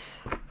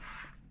 please.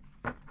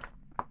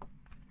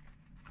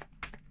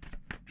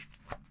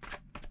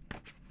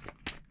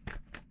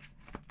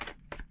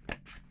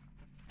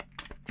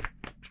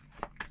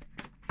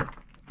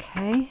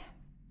 Okay.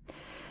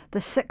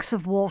 The Six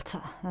of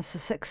Water. That's the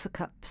Six of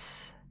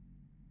Cups.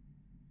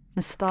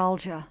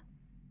 Nostalgia.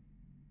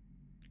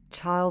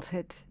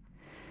 Childhood.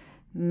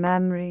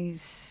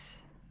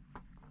 Memories.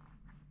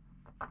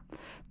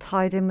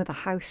 Tied in with the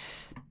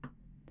house.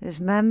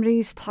 There's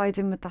memories tied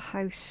in with the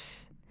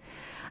house.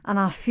 And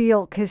I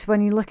feel, because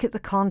when you look at the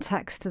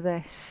context of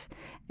this,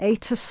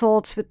 Eight of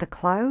Swords with the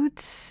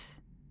clouds,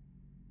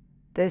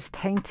 there's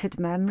tainted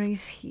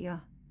memories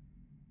here.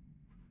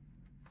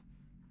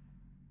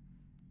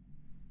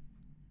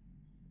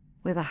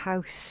 With a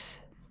house.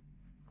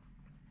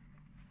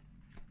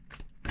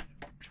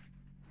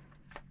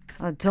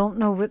 I don't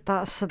know what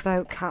that's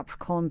about,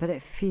 Capricorn, but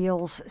it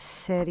feels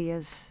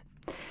serious.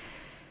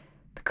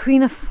 The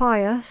Queen of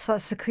Fire, so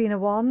that's the Queen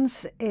of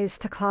Wands, is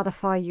to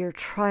clarify your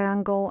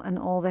triangle and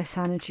all this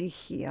energy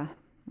here.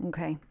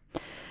 Okay.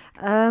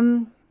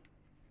 I'm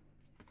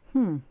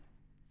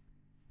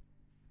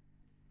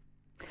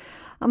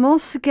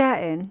also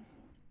getting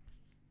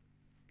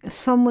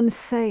someone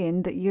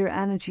saying that your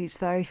energy is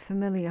very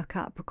familiar,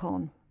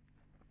 Capricorn.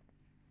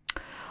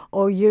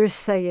 Or you're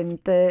saying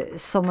that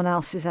someone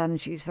else's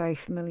energy is very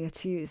familiar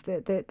to you.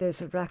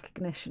 There's a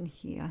recognition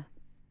here.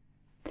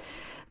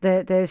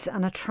 There's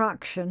an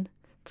attraction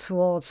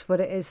towards what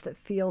it is that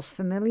feels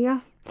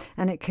familiar.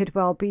 And it could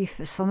well be,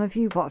 for some of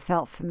you, what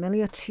felt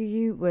familiar to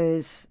you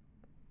was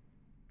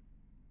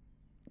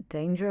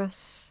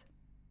dangerous,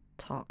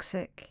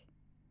 toxic.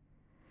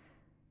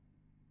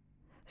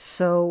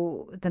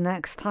 So the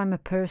next time a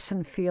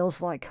person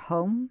feels like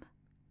home,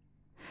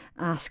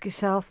 ask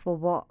yourself,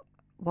 well,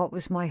 what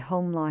was my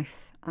home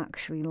life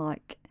actually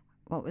like?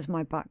 What was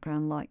my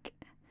background like?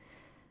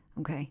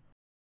 Okay.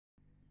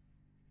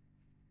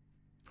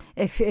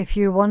 If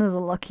you're one of the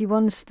lucky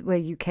ones where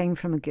you came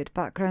from a good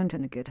background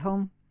and a good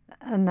home,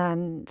 and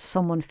then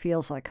someone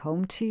feels like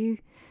home to you,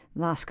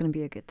 that's going to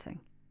be a good thing.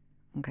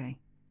 Okay.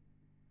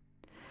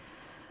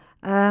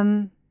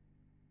 By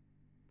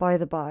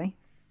the by,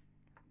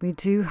 we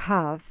do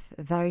have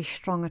a very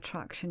strong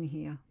attraction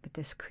here, but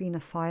this Queen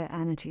of Fire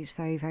energy is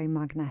very, very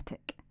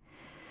magnetic.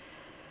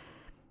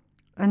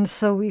 And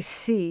so we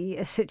see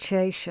a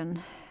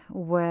situation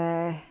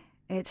where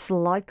it's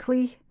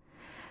likely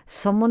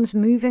someone's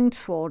moving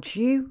towards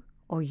you,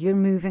 or you're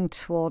moving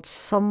towards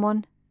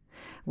someone,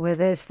 where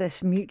there's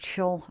this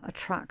mutual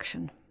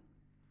attraction.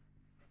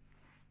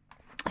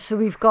 So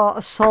we've got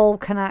a soul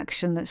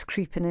connection that's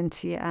creeping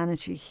into your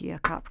energy here,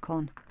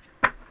 Capricorn.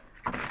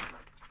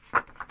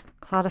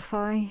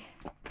 Clarify.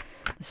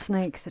 The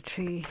snake, the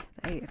tree,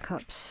 the Eight of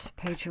Cups,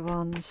 Page of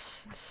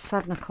Wands,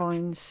 Seven of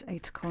Coins,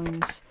 Eight of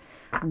Coins,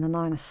 and the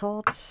Nine of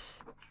Swords.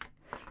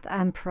 The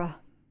Emperor.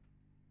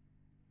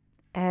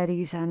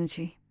 Aries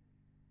energy.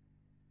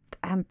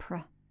 The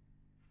Emperor.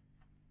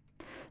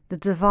 The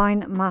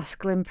divine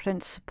masculine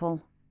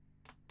principle.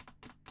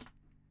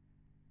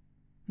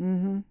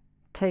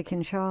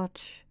 Taking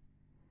charge.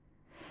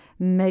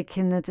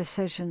 making the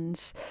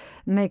decisions,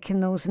 making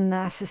those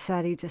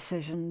necessary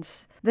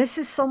decisions. This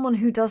is someone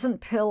who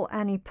doesn't pull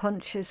any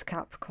punches,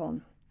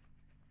 Capricorn.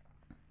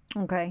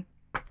 Okay?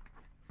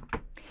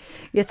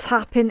 You're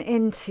tapping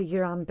into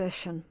your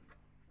ambition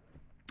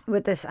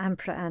with this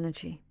Emperor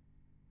energy.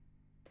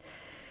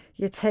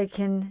 You're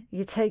taking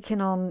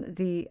on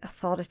the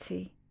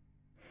authority.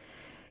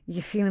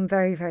 You're feeling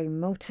very, very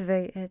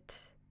motivated.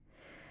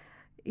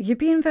 You're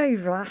being very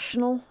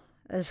rational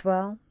as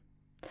well.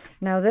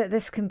 Now,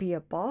 this can be a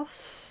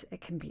boss,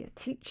 it can be a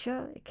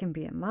teacher, it can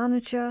be a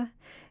manager,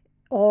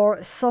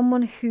 or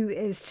someone who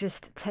is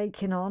just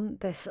taking on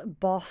this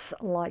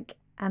boss-like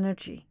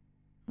energy.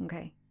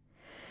 Okay.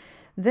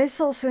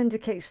 This also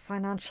indicates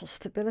financial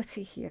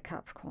stability here,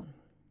 Capricorn,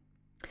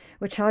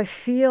 which I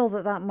feel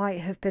that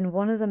might have been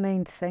one of the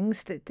main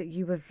things that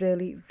you were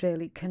really,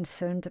 really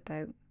concerned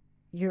about,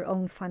 your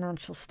own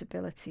financial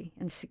stability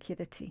and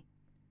security.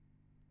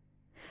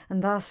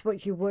 And that's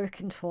what you're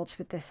working towards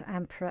with this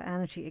Emperor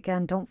energy.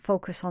 Again, don't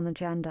focus on the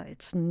gender.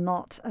 It's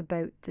not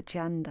about the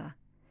gender.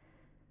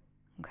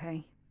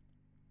 Okay?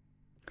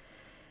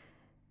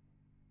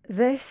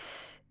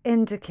 This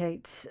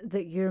indicates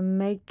that you're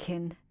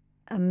making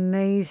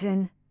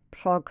amazing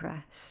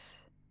progress.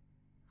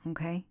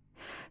 Okay?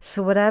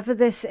 So whatever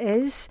this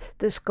is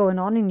that's going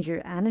on in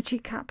your energy,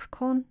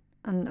 Capricorn,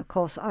 and of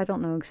course, I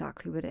don't know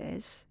exactly what it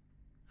is.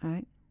 All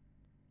right?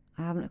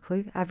 I haven't a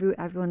clue.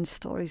 Everyone's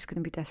story is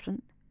going to be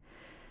different.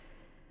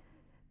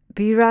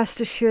 Be rest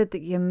assured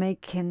that you're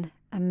making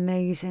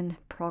amazing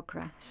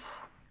progress.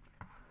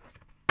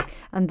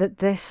 And that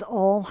this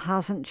all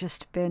hasn't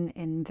just been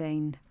in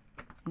vain.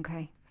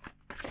 Okay.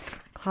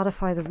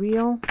 Clarify the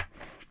wheel,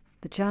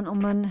 the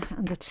gentleman,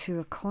 and the 2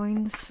 of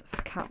coins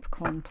for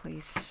Capricorn,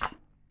 please.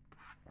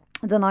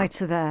 The Knight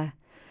of Air.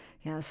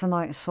 Yeah, it's the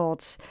Knight of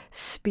Swords.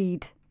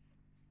 Speed.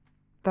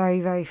 Very,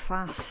 very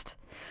fast.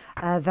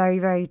 Very,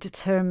 very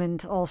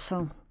determined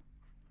also.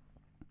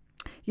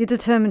 You're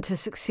determined to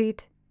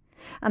succeed.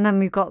 And then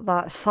we've got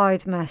that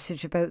side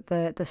message about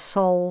the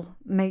soul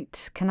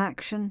mate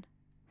connection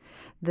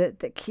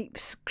that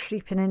keeps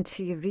creeping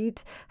into your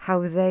read,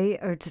 how they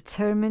are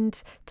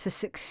determined to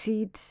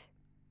succeed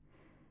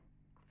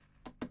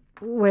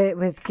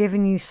with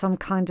giving you some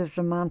kind of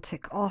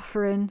romantic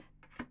offering.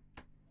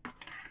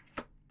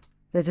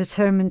 They're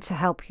determined to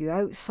help you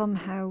out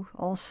somehow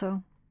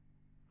also.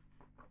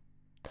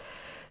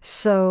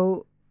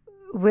 So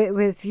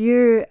with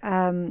your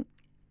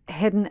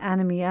hidden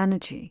enemy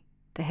energy,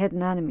 the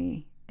hidden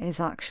enemy is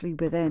actually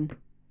within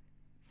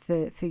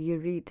for your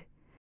read.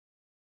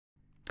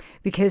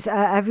 Because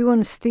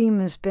everyone's theme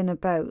has been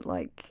about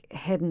like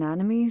hidden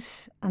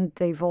enemies, and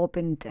they've all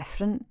been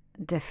different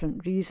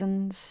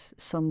reasons,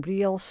 some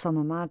real, some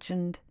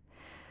imagined.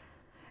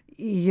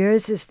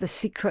 Yours is the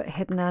secret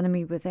hidden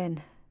enemy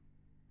within.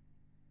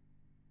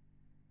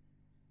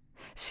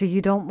 So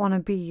you don't want to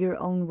be your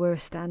own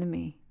worst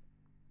enemy,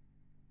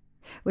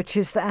 which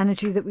is the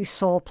energy that we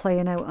saw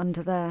playing out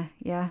under there,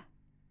 yeah?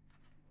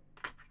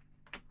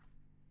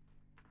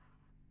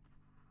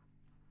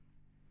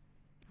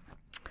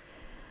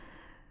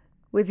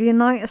 With the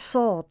Knight of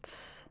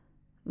Swords,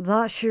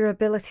 that's your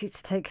ability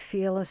to take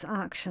fearless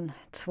action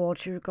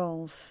towards your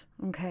goals,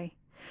 okay?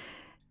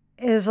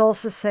 It is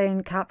also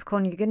saying,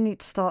 Capricorn, you're going to need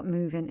to start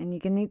moving, and you're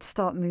going to need to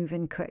start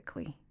moving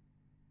quickly.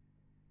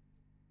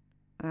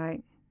 All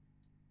right?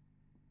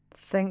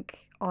 Think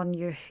on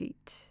your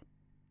feet.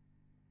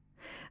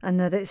 And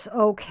that it's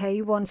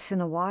okay once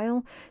in a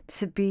while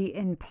to be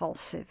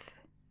impulsive.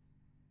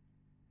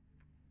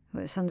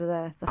 What's under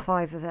there? The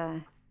 5 of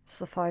Air. It's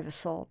the 5 of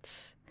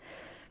Swords.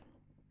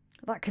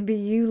 That could be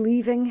you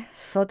leaving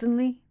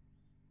suddenly.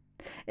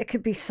 It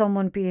could be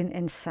someone being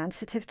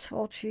insensitive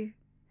towards you.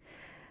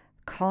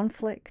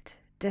 Conflict,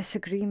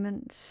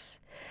 disagreements.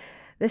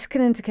 This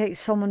can indicate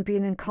someone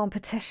being in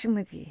competition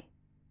with you.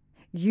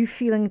 You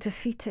feeling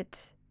defeated.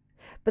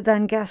 But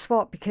then guess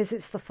what? Because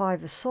it's the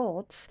 5 of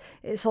Swords,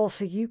 it's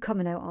also you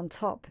coming out on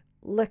top.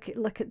 Look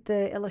at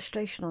the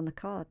illustration on the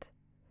card.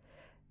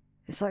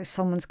 It's like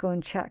someone's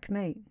going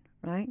checkmate,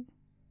 right?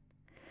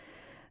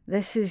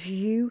 This is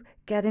you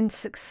getting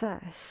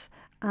success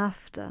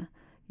after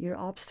your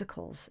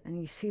obstacles,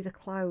 and you see the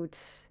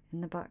clouds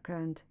in the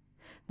background.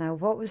 Now,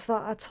 what was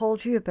that I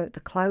told you about the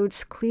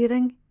clouds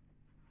clearing?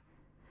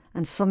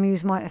 And some of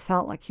you might have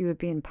felt like you were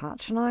being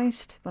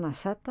patronized when I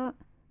said that.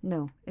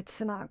 No,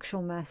 it's an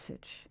actual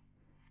message.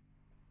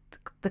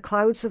 The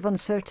clouds of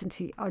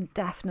uncertainty are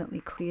definitely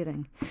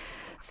clearing.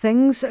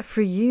 Things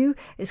for you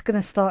is going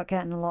to start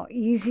getting a lot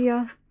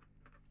easier.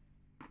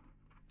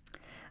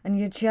 And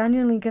you're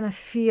genuinely going to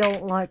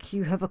feel like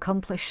you have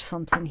accomplished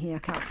something here,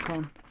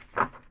 Capricorn.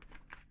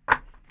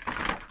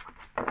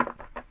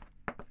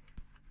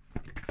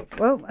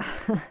 Whoa.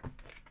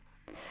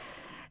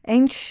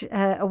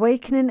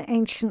 Awakening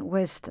ancient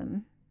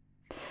wisdom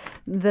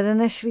that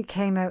initially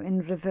came out in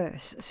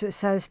reverse. So it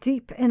says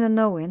deep inner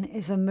knowing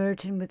is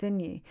emerging within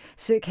you.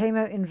 So it came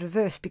out in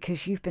reverse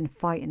because you've been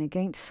fighting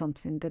against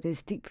something that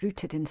is deep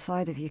rooted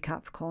inside of you,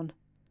 Capricorn.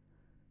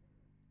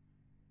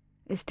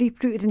 It's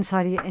deep-rooted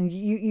inside of you, and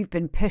you've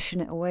been pushing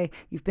it away.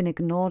 You've been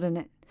ignoring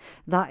it.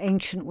 That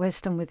ancient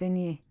wisdom within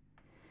you.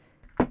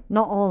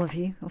 Not all of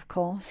you, of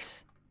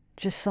course.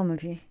 Just some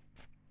of you.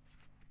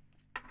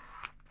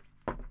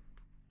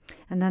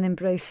 And then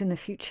embracing the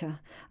future.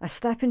 I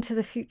step into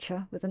the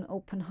future with an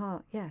open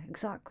heart. Yeah,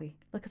 exactly.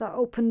 Look at that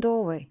open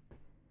doorway.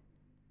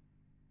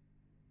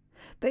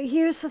 But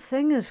here's the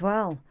thing as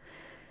well.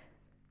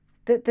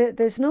 That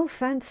there's no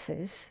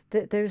fences.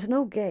 That there's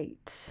no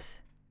gates.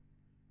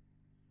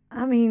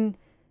 I mean,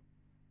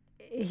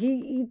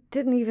 he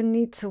didn't even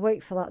need to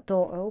wait for that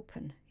door to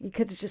open. He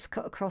could have just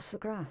cut across the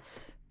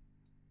grass.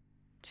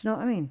 Do you know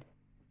what I mean?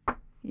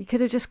 You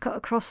could have just cut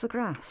across the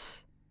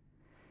grass.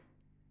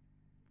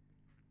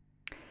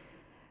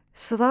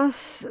 So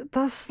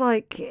that's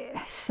like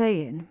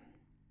saying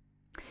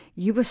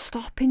you were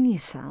stopping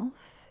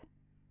yourself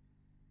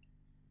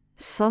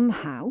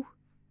somehow.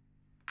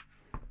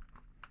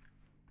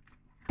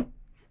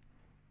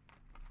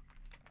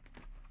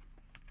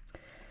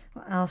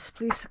 What else,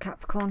 please, for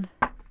Capricorn?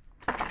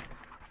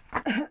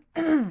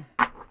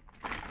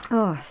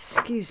 Oh,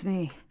 excuse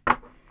me.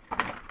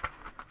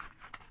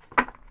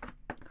 What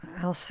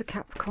else for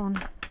Capricorn?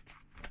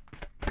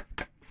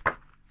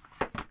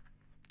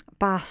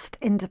 Bast,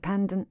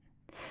 independent.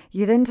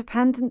 Your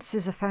independence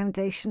is a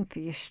foundation for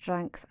your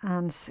strength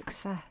and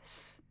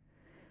success.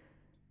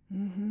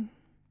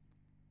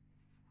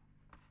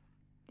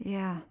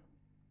 Yeah.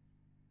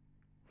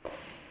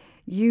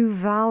 You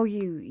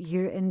value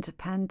your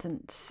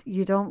independence.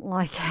 You don't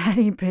like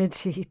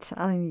anybody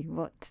telling you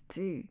what to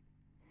do.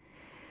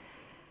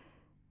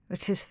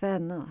 Which is fair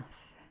enough.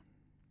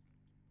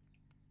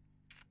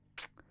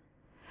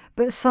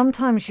 But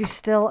sometimes you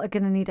still are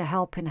going to need a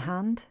helping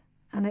hand.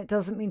 And it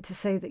doesn't mean to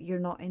say that you're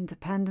not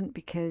independent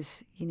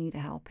because you need a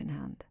helping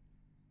hand.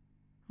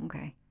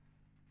 Okay.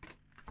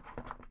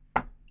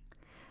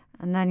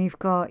 And then you've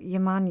got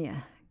your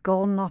mania.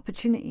 Golden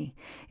opportunity.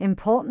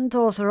 Important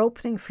doors are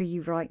opening for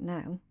you right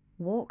now.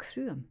 Walk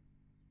through them.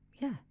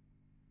 Yeah.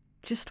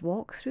 Just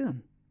walk through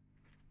them.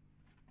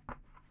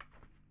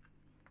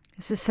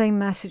 It's the same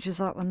message as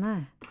that one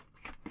there.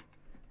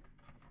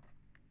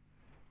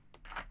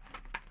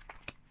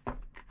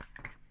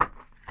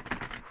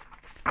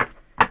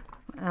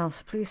 What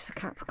else, please, for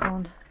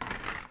Capricorn?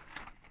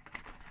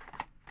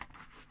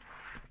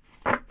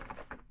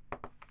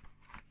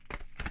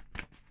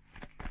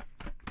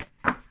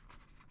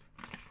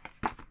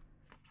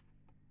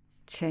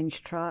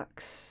 Change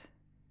tracks.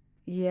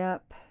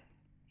 Yep.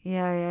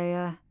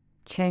 Yeah.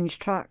 Change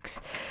tracks.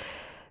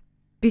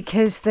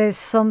 Because there's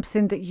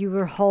something that you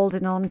were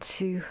holding on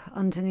to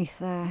underneath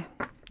there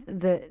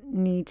that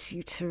needs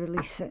you to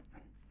release it.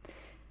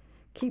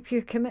 Keep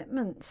your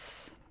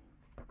commitments.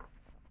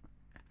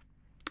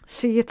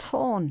 So you're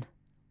torn.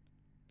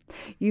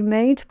 You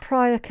made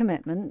prior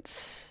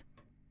commitments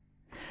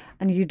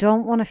and you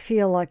don't want to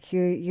feel like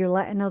you're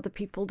letting other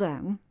people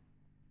down.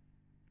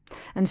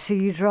 And so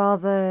you'd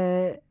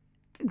rather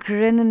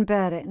grin and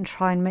bear it and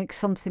try and make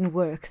something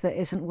work that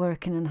isn't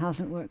working and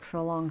hasn't worked for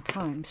a long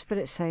time.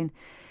 Spirit's saying,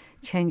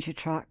 change your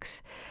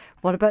tracks.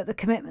 What about the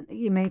commitment that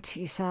you made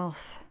to yourself?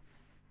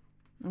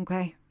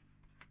 Okay?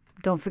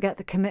 Don't forget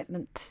the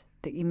commitment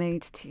that you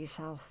made to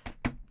yourself.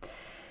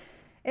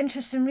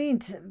 Interesting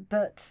read,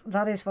 but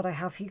that is what I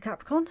have for you,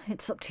 Capricorn.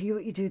 It's up to you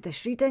what you do with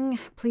this reading.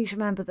 Please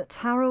remember that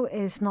tarot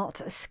is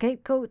not a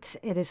scapegoat.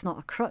 It is not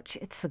a crutch.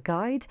 It's a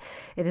guide.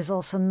 It is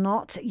also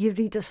not your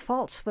reader's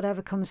fault,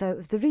 whatever comes out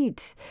of the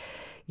read.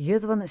 You're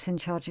the one that's in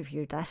charge of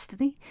your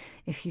destiny.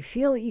 If you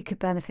feel that you could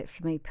benefit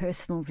from a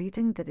personal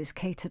reading that is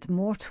catered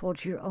more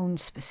towards your own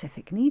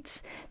specific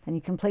needs, then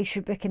you can place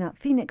your booking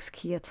at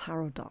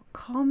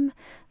phoenixkeiatarot.com.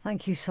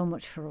 Thank you so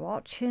much for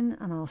watching,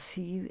 and I'll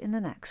see you in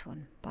the next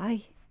one.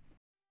 Bye.